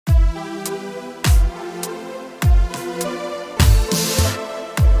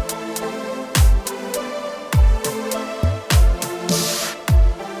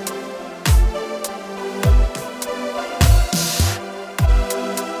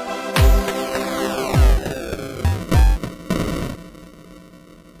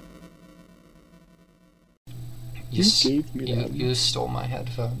gave me them. You stole my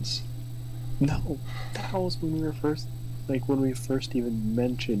headphones. No, that was when we were first, when we first even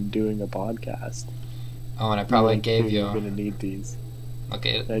mentioned doing a podcast. Oh, and I probably Like, gave "Hey, you. You're gonna need these. Look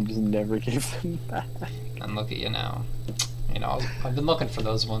at And I just never gave them back. and look at you now. You know, I've been looking for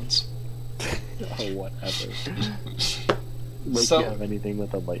those ones. Oh, whatever. So- you have anything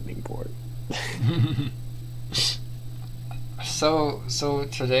with a lightning port. So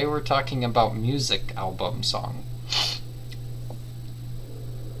today we're talking about music album song.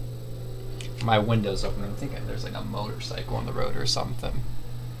 My window's open. I'm thinking there's like a motorcycle on the road or something.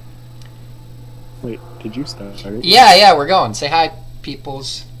 Wait, did you start it? Yeah, we're going. Say hi,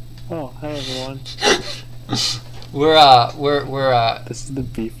 peoples. Oh, hi everyone. We're This is the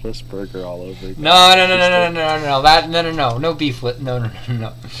beefless burger all over again. No beef with no.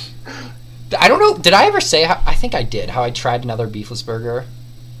 I don't know. Did I ever say how? I think I did. How I tried another beefless burger.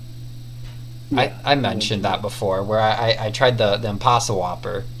 Yeah, I mentioned that before, where I tried the Impossible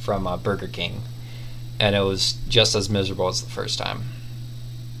Whopper from Burger King, and it was just as miserable as the first time.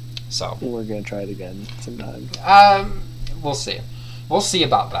 So We're gonna try it again sometime. we'll see. We'll see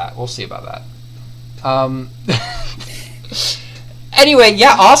about that. Anyway,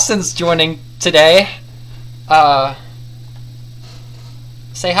 yeah, Austin's joining today.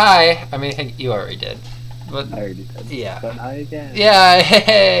 Say hi. I mean, I think you already did. But I already did. Yeah. But hi again. yeah,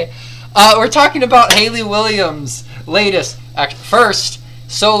 hey. We're talking about Hayley Williams' first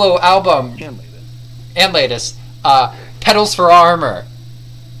solo album And latest, Petals for Armor.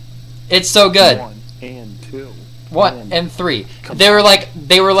 It's so good. 1 and 2. 1 and 3. Come They were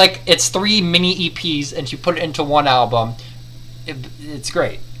on. like it's 3 mini EPs and she put it into one album. It's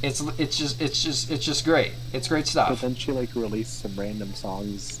great. It's just great. It's great But stuff. then she released some random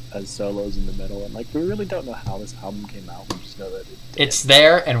songs as solos in the middle, and we really don't know how this album came out. We just know that It's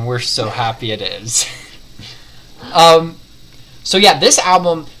there, and we're so happy it is. So yeah, this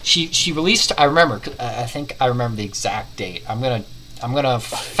album she released. I remember. I think I remember the exact date. I'm gonna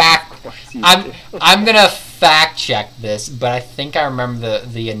fact check this, but I think I remember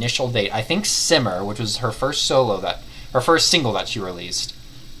the initial date. I think Simmer, which was her first single that she released,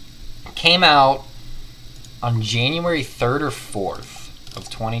 came out on January 3rd or 4th of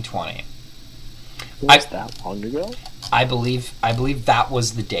 2020. was that long ago. I believe that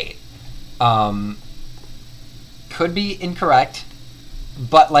was the date. Could be incorrect,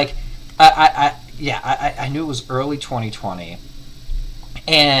 but I knew it was early 2020.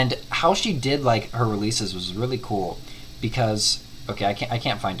 And how she did her releases was really cool because I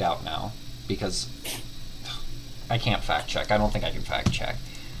can't find out now because I can't fact check. I don't think I can fact check.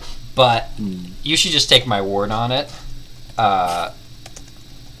 But you should just take my word on it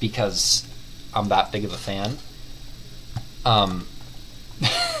because I'm that big of a fan.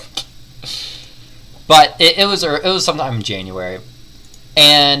 But it was sometime in January,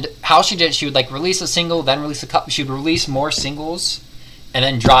 and how she did it, she would release a single, then release a couple. She would release more singles, and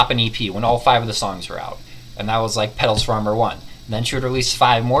then drop an EP when all 5 of the songs were out, and that was Petals for Armor 1. And then she would release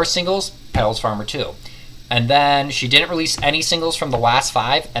 5 more singles, Petals for Armor 2, and then she didn't release any singles from the last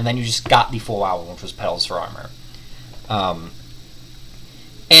 5, and then you just got the full album, which was Petals for Armor.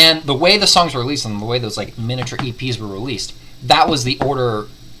 And the way the songs were released and the way those miniature EPs were released, that was the order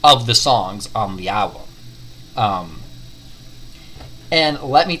of the songs on the album. And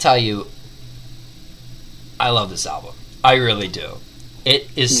let me tell you, I love this album. I really do. It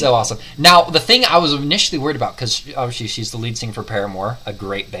is so awesome. Now, the thing I was initially worried about, because obviously she's the lead singer for Paramore, a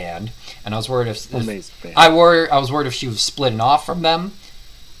great band, and I was worried if Amazing band. I was worried if she was splitting off from them.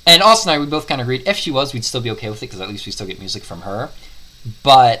 And Austin and I, we both kind of agreed if she was, we'd still be okay with it because at least we still get music from her.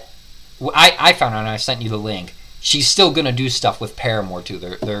 But I found out, and I sent you the link, she's still going to do stuff with Paramore too.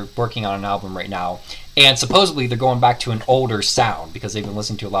 They're working on an album right now, and supposedly they're going back to an older sound because they've been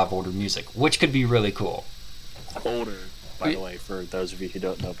listening to a lot of older music, which could be really cool. Older, by the way, for those of you who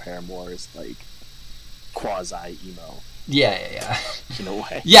don't know, Paramore is quasi emo Yeah. in a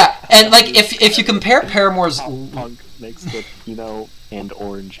way. Yeah, and if you compare Paramore's Punk mixed with emo and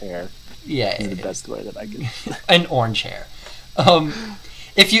orange hair. Yeah, Is the best way that I can. and orange hair.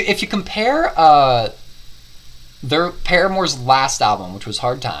 If you compare their Paramore's last album, which was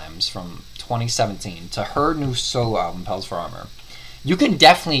Hard Times from 2017, to her new solo album, Petals for Armor, you can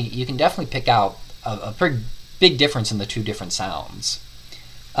definitely pick out a pretty big difference in the two different sounds.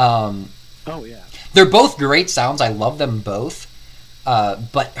 Oh yeah. They're both great sounds. I love them both.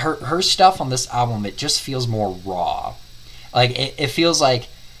 But her stuff on this album, it just feels more raw. It feels like,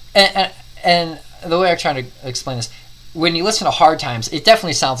 and the way I try to explain this, when you listen to Hard Times, it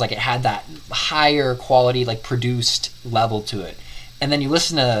definitely sounds like it had that higher quality, produced level to it. And then you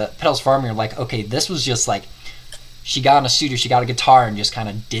listen to Petals for Armor, you're like, okay, this was just she got in a studio, she got a guitar, and just kind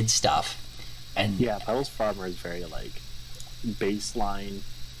of did stuff. And Yeah, Petals Farmer is very bass line,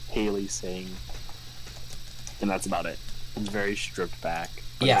 Haley sing, and that's about it. It's very stripped back.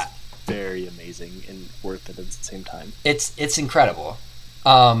 But Yeah. it's very amazing and worth it at the same time. it's incredible.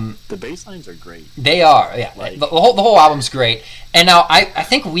 The bass lines are great. They are, yeah. Like- The whole album's great. And now I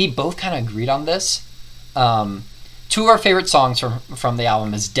think we both kind of agreed on this. Two of our favorite songs from the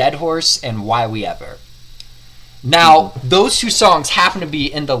album is Dead Horse and Why We Ever. Now, those two songs happen to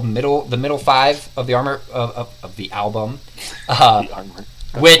be in the middle five of the of the album, The armor.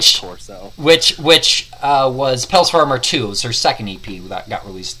 That's which- the torso. which was Petals Farmer 2. It was her second EP that got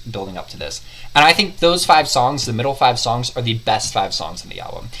released building up to this. And I think those 5 songs, the middle 5 songs, are the best 5 songs in the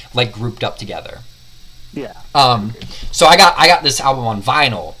album, like grouped up together. Yeah. So I got this album on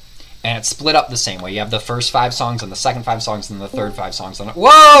vinyl, and it's split up the same way. You have the first 5 songs and the second 5 songs and the third 5 songs on it.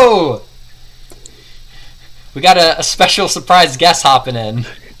 Whoa! We got a special surprise guest hopping in.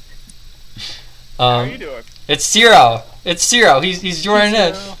 How are you doing? It's Ciro. It's Ciro. He's joining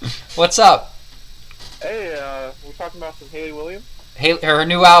in. What's up? Hey, we're talking about some Haley Williams. Her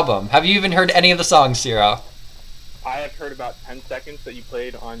new album. Have you even heard any of the songs, Ciro? I have heard about 10 seconds that you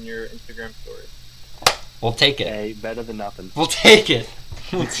played on your Instagram story. We'll take it. Hey, better than nothing. We'll take it.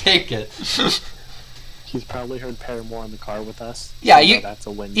 We'll take it. He's probably heard Paramore in the car with us. Yeah, so that's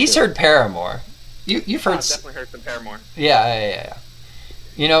a win. He's too. heard Paramore. You've heard. I've definitely heard some Paramore. Yeah.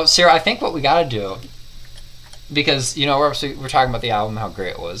 You know, Sarah, I think what we gotta do, because we're talking about the album, how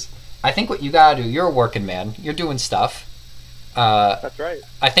great it was. I think what you gotta do. You're a working man. You're doing stuff. That's right.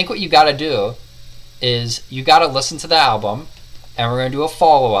 I think what you gotta do is you gotta listen to the album, and we're gonna do a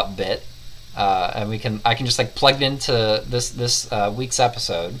follow up bit, and I can just plug it into this week's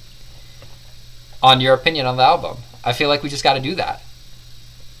episode on your opinion on the album. I feel like we just gotta do that.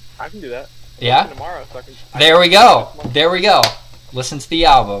 I can do that. I'm Yeah? working tomorrow, so There we go. There we go. Listen to the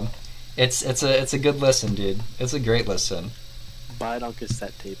album. It's a good listen, dude. It's a great listen. Buy it on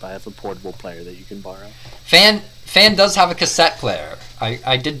cassette tape. I have a portable player that you can borrow. Fan does have a cassette player.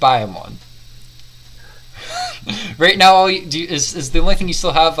 I did buy him one. Right now, is the only thing you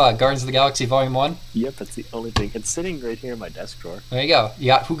still have Guardians of the Galaxy Volume 1? Yep, that's the only thing. It's sitting right here in my desk drawer. There you go. You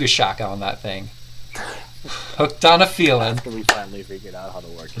got Huga Shaka on that thing. Hooked on a feeling. After we finally figured out how to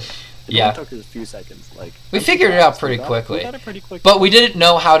work it. It Yeah. only took us a few seconds. We figured it out pretty We quickly. got it pretty quick. But we didn't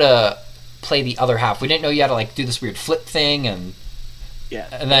know how to play the other half. We didn't know you had to do this weird flip thing, and yeah,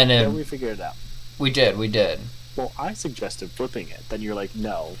 and then we figured it out. we did. Well, I suggested flipping it. Then you're like,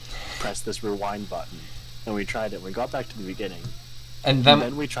 no, press this rewind button. And we tried it. We got back to the beginning. And And then,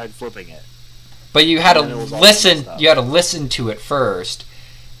 then we tried flipping it. but you had to and then it was all listen. messed up. You had to listen to it first,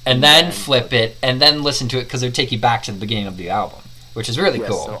 and then then flip it, and then listen to it because it would take you back to the beginning of the album, which is really Yeah,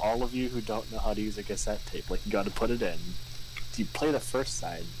 cool. so all of you who don't know how to use a cassette tape, you got to put it in. You play the first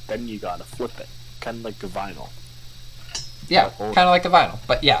side, then you got to flip it. Kind of like the vinyl. Yeah, But older. kind of like the vinyl,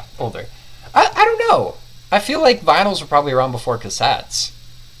 but yeah, older. I don't know. I feel like vinyls were probably around before cassettes.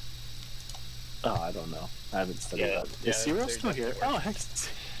 Oh, I don't know. I haven't studied Yeah, that. yeah, Is Ciro there's still here? definitely Oh, heck.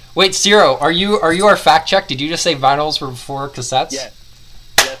 Wait, Ciro, are you our fact check? Did you just say vinyls were before cassettes? Yeah.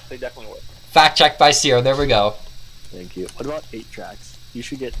 Yes, they definitely were. Fact check by Ciro. There we go. Thank you. What about 8 tracks? You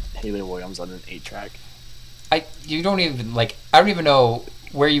should get Haley Williams on an 8 track. You don't even I don't even know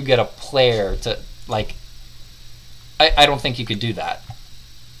where you get a player to I don't think you could do that.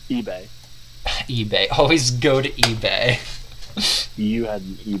 eBay. eBay. Always go to eBay. You had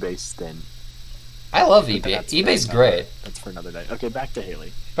an eBay stint. I love But eBay. that's eBay's for great. That's for another day. Okay, back to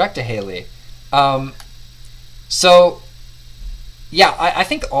Haley. Back to Haley. So yeah, I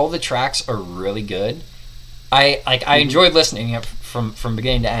think all the tracks are really good. I enjoyed listening it from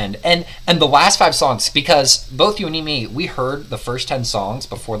beginning to end, and the last 5 songs, because both you and me, we heard the first 10 songs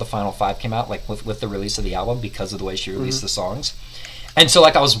before the final 5 came out, with the release of the album, because of the way she released the songs. And so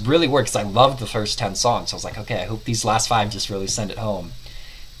I was really worried because I loved the first 10 songs. I was like, okay, I hope these last 5 just really send it home.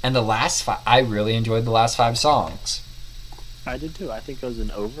 And the last 5, I really enjoyed the last 5 songs. I did too. I think it was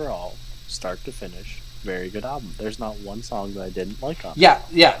an overall, start to finish, very good album. There's not one song that I didn't like on it.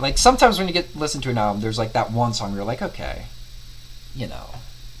 Yeah. Sometimes when you listen to an album, there's that one song where you're like, okay,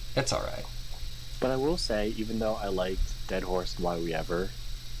 it's all right. But I will say, even though I liked Dead Horse and Why We Ever,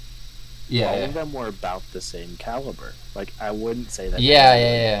 Yeah. all yeah. of them were about the same caliber. I wouldn't say that Yeah, any yeah,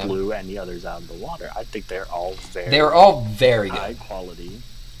 of them yeah. blew any others out of the water. I think they're all very They were all very high good. quality,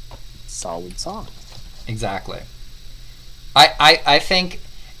 solid songs. Exactly. I think,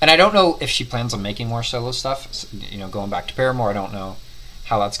 and I don't know if she plans on making more solo stuff. Going back to Paramore, I don't know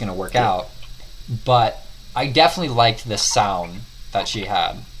how that's going to work out. But I definitely liked the sound that she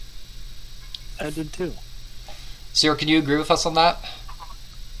had. I did too. Cyril, can you agree with us on that?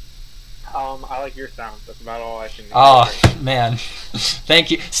 I like your sound. That's about all I can. Oh man,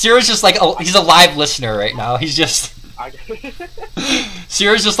 thank you. Cyril's just like he's a live listener right now. He's just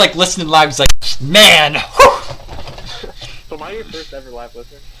Cyril's just like listening live. He's like, man. Whew. So am I your first ever live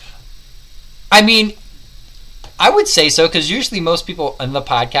listener? I mean, I would say so because usually most people in the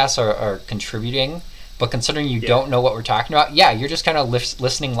podcast are contributing, but considering you don't know what we're talking about, yeah, you're just kind of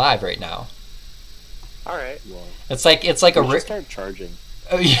listening live right now. All right. Well, It's like we should start charging.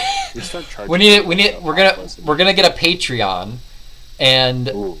 We start charging. We're gonna get a Patreon, and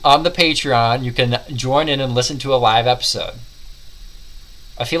Ooh. on the Patreon you can join in and listen to a live episode.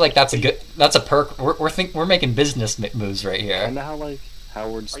 I feel like that's a perk. We're making business moves right here. And how like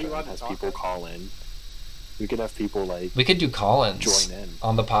Howard Stern allowed to has talk? people call in. We could have people like We could do call-ins join in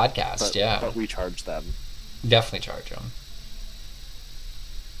on the podcast. but, but we charge them. Definitely charge them.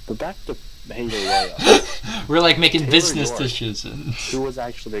 But back to Halo Way. We're like making Taylor business York. decisions. Who was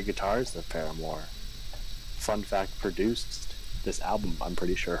actually the guitarist of Paramore? Fun fact, produced this album, I'm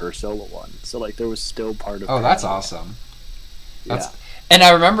pretty sure, her solo one. So, like, there was still part of Oh, that's Paramore. awesome. Yeah. And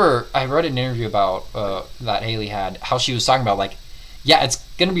I remember I read an interview about that Haley had, how she was talking about, like, yeah, it's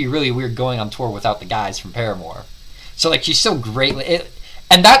going to be really weird going on tour without the guys from Paramore. So, like, she's so great.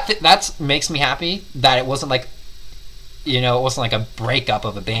 And that makes me happy that it wasn't like, you know, it wasn't like a breakup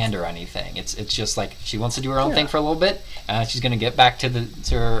of a band or anything. It's just like she wants to do her own thing for a little bit, and she's going to get back to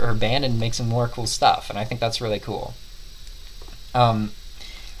her band and make some more cool stuff. And I think that's really cool.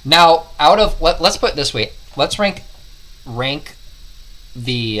 Now, let's put it this way. Let's rank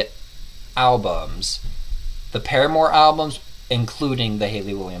the albums, the Paramore albums, including the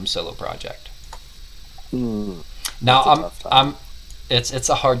Hayley Williams solo project. Now, it's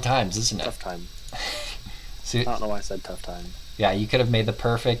a hard times, isn't it? Tough time. See, I don't know why I said tough time. yeah, you could have made the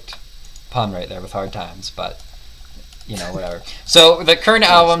perfect pun right there with hard times, but you know, whatever. So the current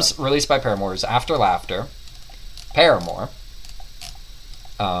albums released by Paramore is After Laughter, Paramore,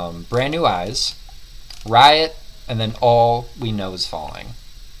 Brand New Eyes, Riot, and then All We Know Is Falling.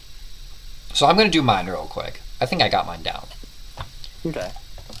 So I'm going to do mine real quick. I think I got mine down. Okay.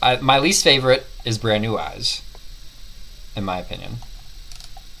 My least favorite is Brand New Eyes, in my opinion.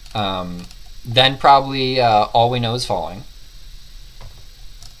 Then probably All We Know Is Falling.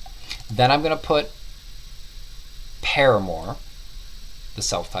 Then I'm going to put Paramore, the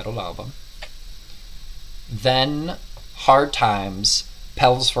self-titled album. Then Hard Times,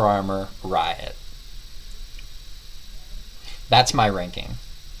 Petals for Armor, Riot. That's my ranking.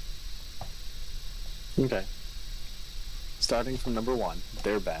 Okay. Starting from number one,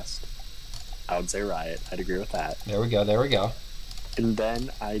 their best. I would say Riot. I'd agree with that. There we go. And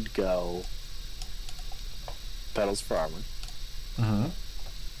then I'd go Petals for Armor. Mm-hmm.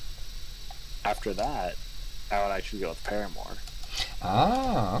 After that, I would actually go with Paramore.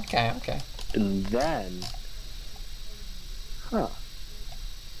 Ah, okay. And then...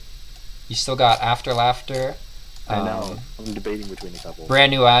 You still got After Laughter. I know. I'm debating between a couple.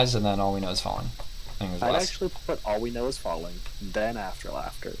 Brand New Eyes, and then All We Know Is Falling. I think it was I'd last. actually put All We Know Is Falling, then After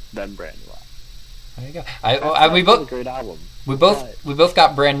Laughter, then Brand New Eyes. There you go. That's a great album. We both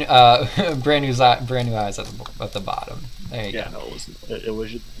got brand new eyes at the bottom. There you Yeah, go. no, it was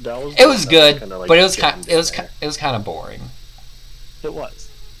that was. It was good, kinda like but it was getting there. it was kind of boring. It was.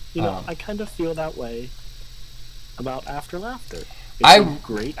 You know, I kind of feel that way about After Laughter. It's I- a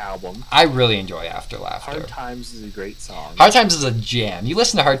great album. I really enjoy After Laughter. Hard Times is a great song. Hard Times is a jam. You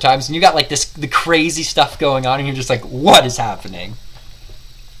listen to Hard Times and you got like the crazy stuff going on, and you're just like, what is happening?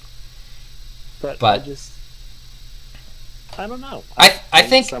 but I don't know. I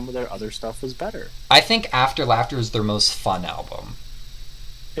think some of their other stuff was better. I think After Laughter is their most fun album.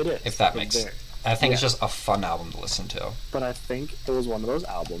 It is. If that It's makes there. I think it's Yeah. just a fun album to listen to. But I think it was one of those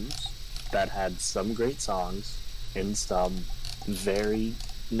albums that had some great songs and some very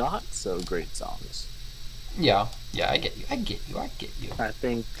not so great songs. Yeah, I get you. I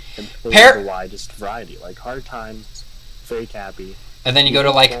think it was Par- the widest variety. Like Hard Times, Fake Happy. And then you go to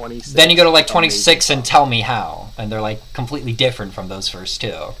like 26, 26 and amazing Tell Me How, and they're like completely different from those first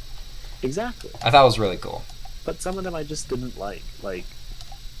two. Exactly. I thought it was really cool. But some of them I just didn't like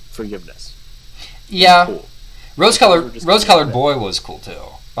Forgiveness. Yeah, Cool. Rose They were Colored just kinda good. Boy was cool too.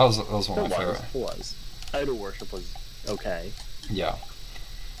 That was one of my It favorite. was. Idol Worship was okay. Yeah.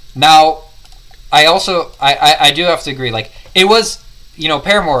 Now, I do have to agree. Like it was, you know,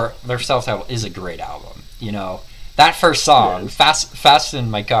 Paramore, their self-titled is a great album. You know, that first song, Yeah. "Fast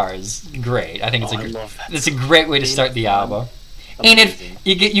in My Car," is great. I think I love that. it's a great way to Ain't start It the Fun? album. Ain't Amazing.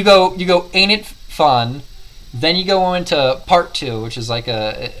 it? You go. Ain't it fun? Then you go into part two, which is like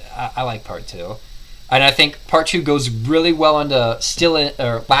I like part two. And I think part 2 goes really well into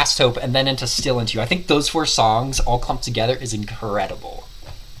or Last Hope, and then into Still Into You. I think those 4 songs all clumped together is incredible.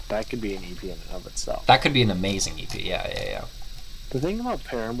 That could be an EP in and of itself. That could be an amazing EP. Yeah. The thing about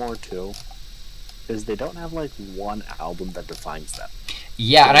Paramore too is they don't have like one album that defines them.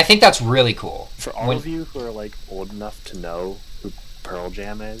 Yeah, and I think that's really cool. For all of you who are like old enough to know who Pearl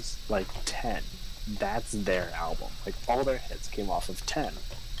Jam is, like 10, that's their album. Like all their hits came off of 10.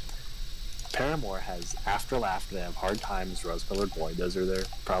 Paramore has After Laughter, they have Hard Times, Rose Colored Boy, those are their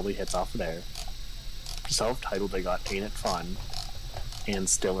probably hits off of there. Self-titled, they got Ain't It Fun and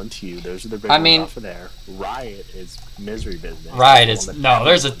Still Into You, those are the big ones off of there. Riot is Misery Business. Riot is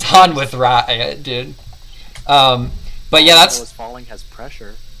there's a ton with Riot, dude. But yeah, that's Was Falling has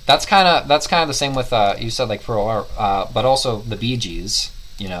Pressure. That's kind of the same with you said like Pearl, but also the Bee Gees.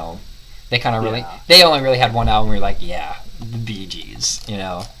 You know, they kind of really they only really had one album where you're like, yeah, the Bee Gees. You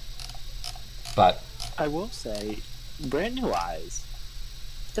know, but I will say, Brand New Eyes,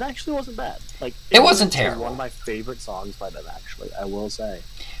 it actually wasn't bad. Like it wasn't terrible. One of my favorite songs by them, actually. I will say.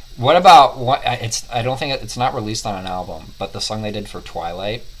 What about what? I don't think it's not released on an album, but the song they did for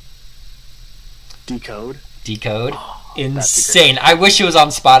Twilight, Decode. Oh, insane. I wish it was on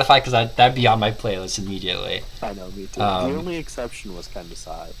Spotify because that'd be on my playlist immediately. I know, me too. The only exception was kind of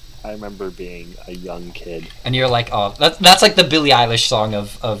sad. I remember being a young kid, and you're like, oh, that's like the Billie Eilish song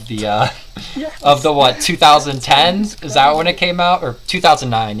of the yes. of the what 2010? Is that when it came out, or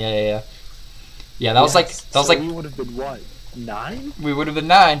 2009? Yeah. That was like we would have been what, 9? We would have been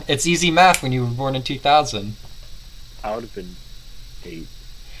 9. It's easy math when you were born in 2000. I would have been 8.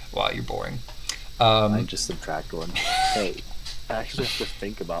 Wow, you're boring. I just subtract 1. Hey, I actually have to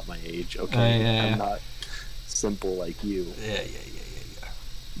think about my age. Okay, I'm not simple like you. Yeah.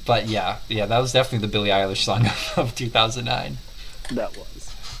 But yeah, that was definitely the Billie Eilish song of 2009. That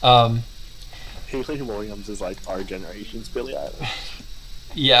was. Haley Williams is like our generation's Billie Eilish.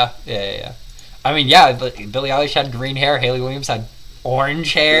 Yeah. I mean, yeah, Billie Eilish had green hair. Haley Williams had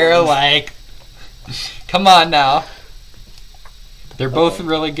orange hair. Like, come on now. They're both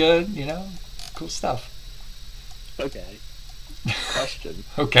really good. You know. Cool stuff. Okay. Question.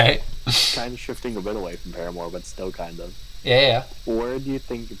 Okay. Kind of shifting a bit away from Paramore, but still kind of. Yeah. Where do you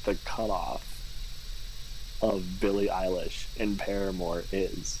think the cutoff of Billie Eilish and Paramore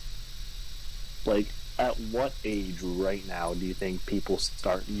is? Like, at what age right now do you think people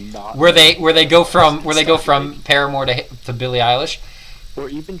start not? Where they go from Paramore to Billie Eilish? Or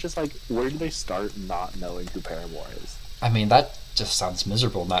even just like, where do they start not knowing who Paramore is? I mean, that just sounds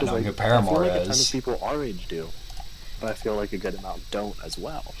miserable not knowing who Paramore I feel like is. A ton of people our age do, but I feel like a good amount don't as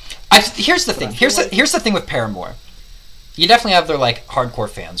well. Here's the thing. Here's the thing with Paramore. You definitely have their like hardcore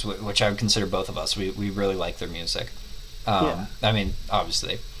fans, which I would consider both of us. We really like their music. I mean,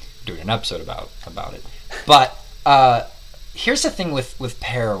 obviously, we're doing an episode about it. But here's the thing with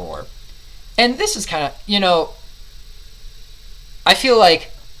Paramore, and this is kind of I feel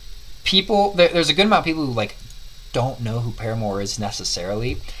like people there's a good amount of people who like don't know who Paramore is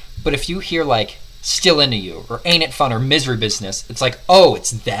necessarily, but if you hear like Still Into You or Ain't It Fun or Misery Business, it's like, oh,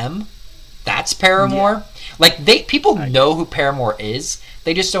 it's them? That's Paramore? Yeah. Like people know who Paramore is,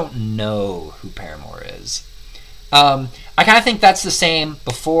 they just don't know who Paramore is. I kind of think that's the same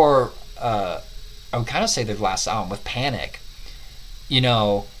before I would kind of say their last album with Panic. And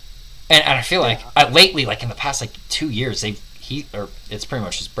I feel like lately, like in the past like 2 years, it's pretty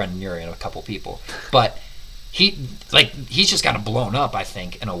much just Brendan Urie and a couple people, but he's just kind of blown up, I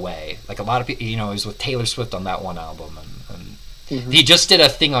think, in a way. Like a lot of people, he was with Taylor Swift on that one album, and he just did a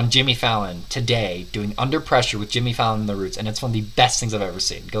thing on Jimmy Fallon today, doing Under Pressure with Jimmy Fallon and the Roots, and it's one of the best things I've ever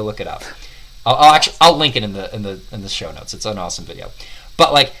seen. Go look it up. I'll link it in the show notes. It's an awesome video.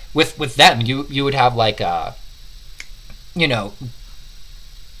 But like with them, you would have like you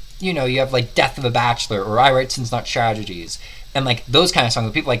have like Death of a Bachelor or I Write Sins Not Tragedies, and like those kind of songs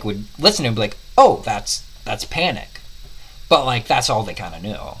that people like would listen to and be like, oh, that's Panic, but like that's all they kind of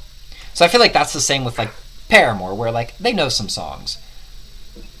knew. So I feel like that's the same with like Paramore, where like they know some songs,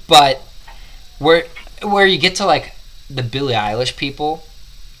 but where you get to like the Billie Eilish people,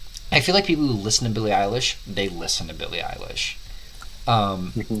 I feel like people who listen to Billie Eilish, they listen to Billie Eilish.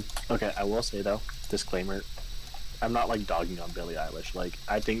 Okay, I will say though, disclaimer, I'm not like dogging on Billie Eilish. Like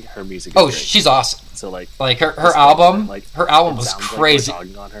I think her music is great. She's awesome. So like her album, her album was crazy. Like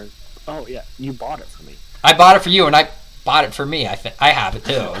dogging on her. Oh yeah, you bought it for me. I bought it for you, and I bought it for me. I have it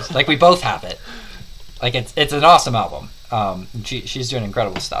too. Like we both have it. Like it's an awesome album. She's doing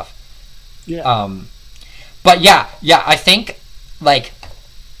incredible stuff. Yeah. But yeah, I think like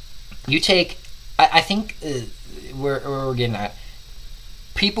you take. I think where we're getting at,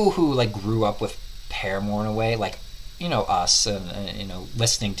 people who like grew up with Paramore in a way, like us and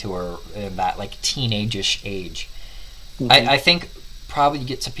listening to her in that like teenage-ish age. Mm-hmm. I think probably you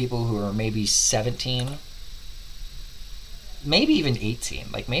get to people who are maybe 17, maybe even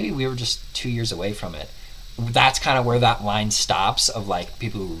 18. Like maybe we were just 2 years away from it. That's kind of where that line stops of like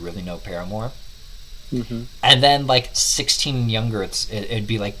people who really know Paramore. Mm-hmm. And then like 16 and younger, it'd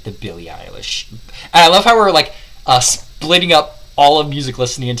be like the Billie Eilish. And I love how we're like splitting up all of music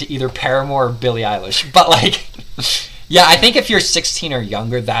listening into either Paramore or Billie Eilish. But like, yeah, I think if you're 16 or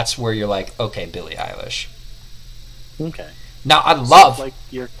younger, that's where you're like, okay, Billie Eilish. Okay. Now I love, like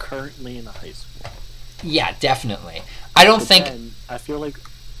you're currently in a high school. Yeah, definitely. I don't think. Then, I feel like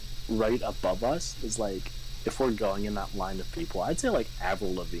right above us is like, if we're going in that line of people, I'd say like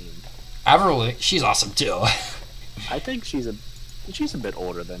Avril Lavigne. Avril, she's awesome too. I think she's a bit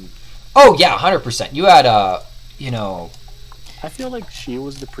older than. Oh yeah, 100%. You had I feel like she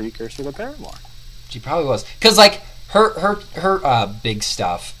was the precursor to Paramore. She probably was, because like her big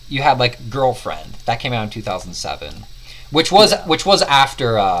stuff. You had like Girlfriend that came out in 2007, which was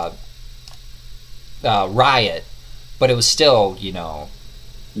after Riot, but it was still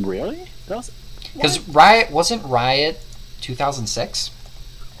Really? Because wasn't Riot 2006?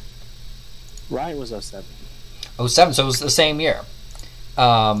 Riot was 07. 07, so it was the same year.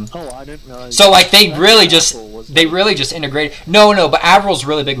 I didn't realize. So like they really just integrated. No, but Avril's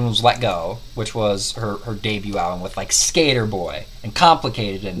really big one was Let Go, which was her debut album with like Skater Boy and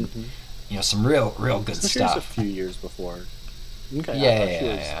Complicated and some real good so stuff. She was a few years before. Okay.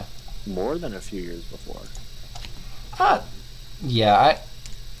 Yeah. More than a few years before.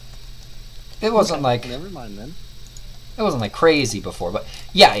 It wasn't like. Never mind then. It wasn't like crazy before, but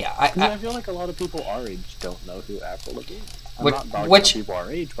yeah. I feel like a lot of people our age don't know who Avril Lavigne is. I'm not dogging on people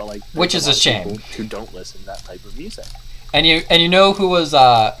our age, but like, which is a shame, who don't listen to that type of music. And you know who was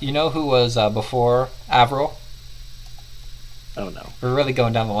before Avril? Oh no, we're really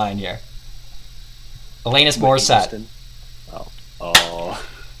going down the line here. Alanis Morissette. Oh.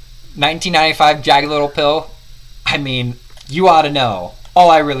 1995, Jagged Little Pill. I mean, you ought to know. All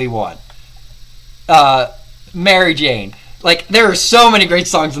I Really Want. Mary Jane. Like, there are so many great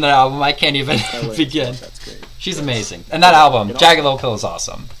songs in that album, I can't even begin. That's great. She's amazing. And that album, Jagged Little Pill, is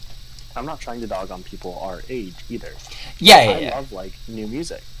awesome. I'm not trying to dog on people our age either. Yeah. I love, like, new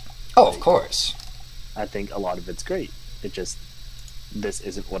music. Oh, of course. I think a lot of it's great. It just, this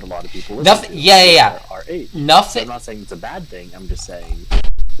isn't what a lot of people listen to. Yeah. Our age. Nothing. I'm not saying it's a bad thing. I'm just saying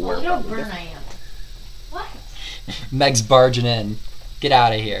What a burn I am. What? Meg's barging in. Get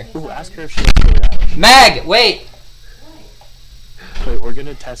out of here. Ooh, ask her if she likes Billie Eilish. Meg, wait. Wait, we're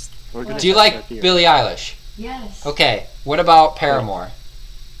gonna test. Do you like Billie Eilish? Yes. Okay. What about Paramore?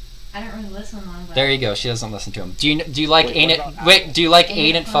 I don't really listen to them. There you go. She doesn't listen to him. Do you like Ain't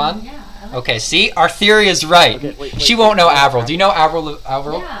It Fun? Yeah. Okay. See, our theory is right. Okay, wait, she won't know Avril. Do you know Avril?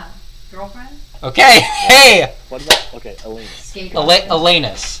 Yeah. Girlfriend. Okay. Hey. What about Alanis?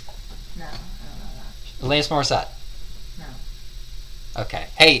 Alanis. No, I don't know that. Alanis Morissette. No. Okay.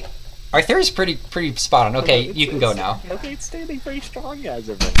 Hey, our theory's pretty spot on. Okay, you can go now. Okay, it's standing very strong as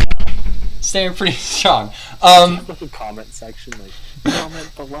of right now. Standing pretty strong. Like a comment section, like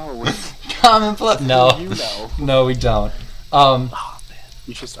comment below. Comment below. No. You know. No, we don't. Oh man,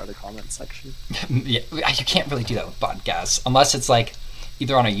 you should start a comment section. Yeah, you can't really do that with podcasts unless it's like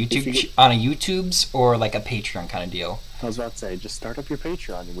either on a YouTube's or like a Patreon kind of deal. I was about to say, just start up your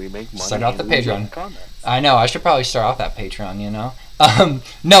Patreon and we make money. Start off the Patreon. Comments. I know. I should probably start off that Patreon.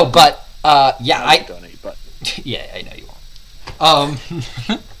 No, but yeah, I donate, but yeah, I know you won't.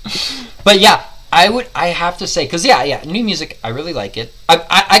 But yeah, I have to say, because yeah, new music, I really like it.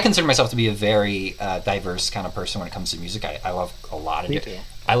 I consider myself to be a very diverse kind of person when it comes to music. I love a lot of it.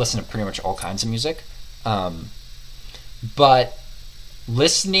 I listen to pretty much all kinds of music. But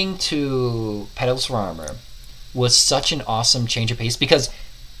listening to Pedals for Armor was such an awesome change of pace, because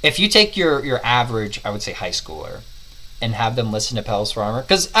if you take your average, I would say, high schooler and have them listen to Pedals for Armor,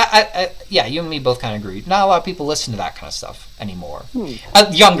 because yeah, you and me both kind of agree. Not a lot of people listen to that kind of stuff anymore.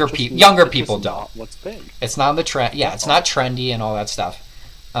 Younger people don't. What's big? It's not the trend. Yeah, it's not trendy and all that stuff.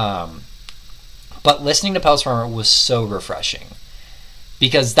 But listening to Pedals for Armor was so refreshing,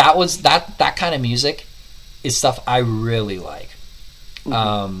 because that kind of music is stuff I really like.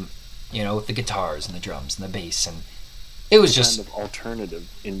 With the guitars and the drums and the bass, and it was just kind of alternative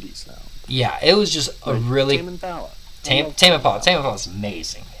indie sound. Yeah, it was just a really Tame Impala. Tame Impala is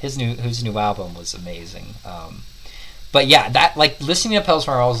amazing. His new album was amazing. But yeah, that, like, listening to Pedals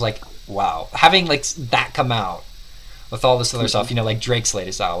for Armor, I was like, wow, having like that come out with all this other stuff, like Drake's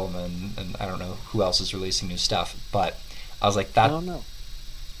latest album, and I don't know who else is releasing new stuff, but I was like, that. I don't know.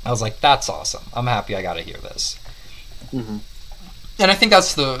 I was like, that's awesome. I'm happy I got to hear this. Mm-hmm. And I think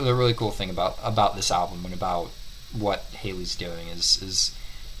that's the really cool thing about this album and about what Haley's doing is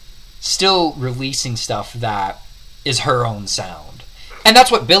still releasing stuff that is her own sound. And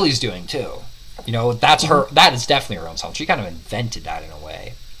that's what Billy's doing too. You know, that's her. That is definitely her own sound. She kind of invented that in a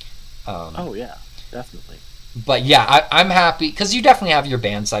way. Oh yeah, definitely. But yeah, I'm happy because you definitely have your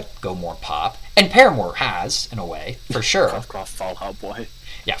bands that go more pop, and Paramore has in a way for sure. Cough, cough, Fall Out Boy.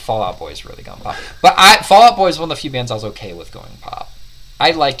 Yeah, Fall Out Boy's really gone pop. But Fall Out Boy is one of the few bands I was okay with going pop.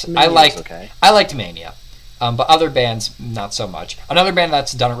 I liked Mania, but other bands not so much. Another band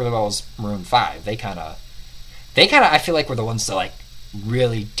that's done it really well is Maroon 5. They kind of I feel like were the ones to like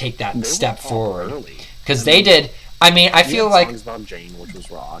really take that step forward because they did. I mean, I feel like songs about Jane, which was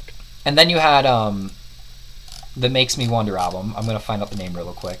rock, and then you had the Makes Me Wonder album. I'm gonna find out the name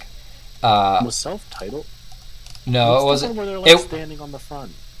real quick. was self-titled. No, it wasn't. Where they're like standing on the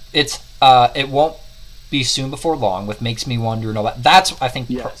front. It's it won't be soon before long with Makes Me Wonder and all that. That's I think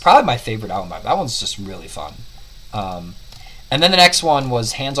probably my favorite album. That one's just really fun. And then the next one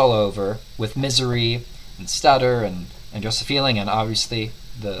was Hands All Over with Misery and Stutter and Just a Feeling and obviously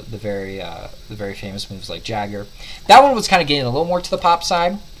the very famous moves like Jagger. That one was kind of getting a little more to the pop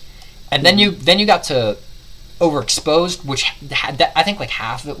side, and then you got to Overexposed, which had that, I think like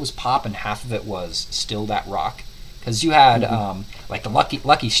half of it was pop and half of it was still that rock. Because you had like the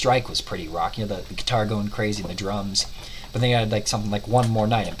Lucky Strike was pretty rock, you know, the guitar going crazy and the drums. But then you had like something like One More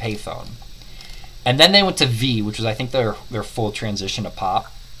Night and Payphone. And then they went to V, which was I think their full transition to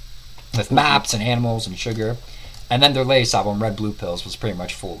pop, with Maps and Animals and Sugar. And then their latest album, Red Blue Pills, was pretty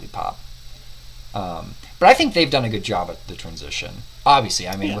much fully pop. But I think they've done a good job at the transition. Obviously,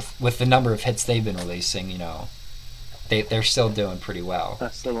 I mean, with the number of hits they've been releasing, you know, they're still doing pretty well. I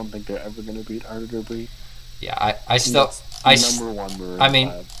still don't think they're ever going to beat Harder to Breathe. Yeah, number one Maroon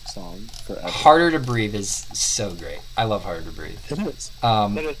 5 song forever. Harder to Breathe is so great. I love Harder to Breathe. It is.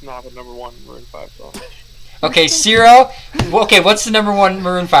 That is not the number one Maroon 5 song. Okay, Ciro. Okay, what's the number one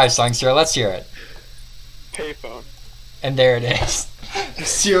Maroon 5 song, Ciro? Let's hear it. Payphone. And there it is.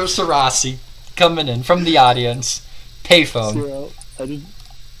 Ciro Sarasi coming in from the audience. Payphone. Ciro,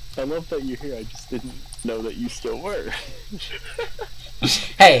 I love that you're here. I just didn't know that you still were.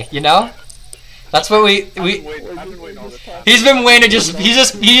 Hey, you know? That's what I've been waiting all this time. He's just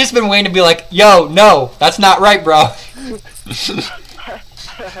been waiting to be like, yo, no, that's not right, bro. I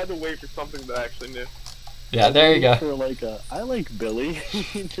had to wait for something that I actually knew. Yeah, there you go. For like I like Billy.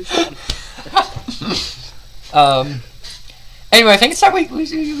 Anyway, I think it's time we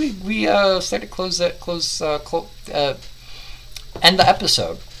start to end the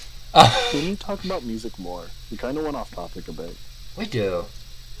episode. We need to talk about music more. We kind of went off topic a bit. We do.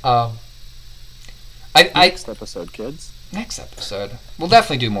 Next episode, kids. Next episode, we'll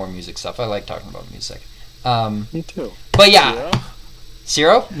definitely do more music stuff. I like talking about music. Me too. But yeah,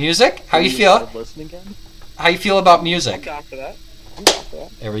 Ciro, music. How you feel? Listen again. How you feel about music? I'm down for that.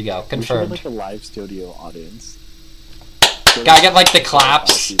 There we go. We Confirmed. should have like a live studio audience. Gotta get like the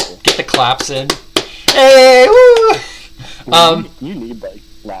claps. Get the claps in. Hey, woo! You need like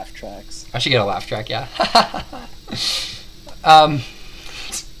laugh tracks. I should get a laugh track. Yeah.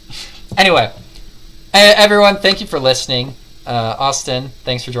 Anyway, everyone, thank you for listening. Austin,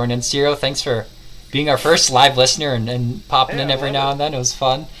 thanks for joining in. Ciro, thanks for being our first live listener and popping in every now and then. It was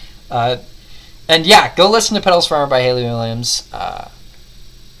fun. And yeah, go listen to Petals Forever by Hayley Williams.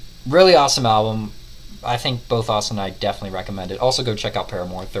 Really awesome album. I think both Austin and I definitely recommend it. Also, go check out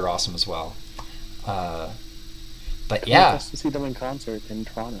Paramore. They're awesome as well. But yeah. To see them in concert in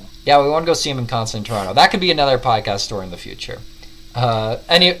Toronto. Yeah, we want to go see them in concert in Toronto. That could be another podcast story in the future.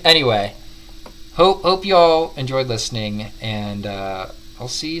 Anyway, hope you all enjoyed listening, and I'll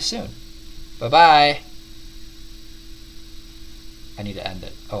see you soon. Bye-bye. I need to end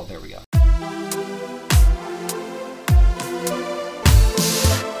it. Oh, there we go.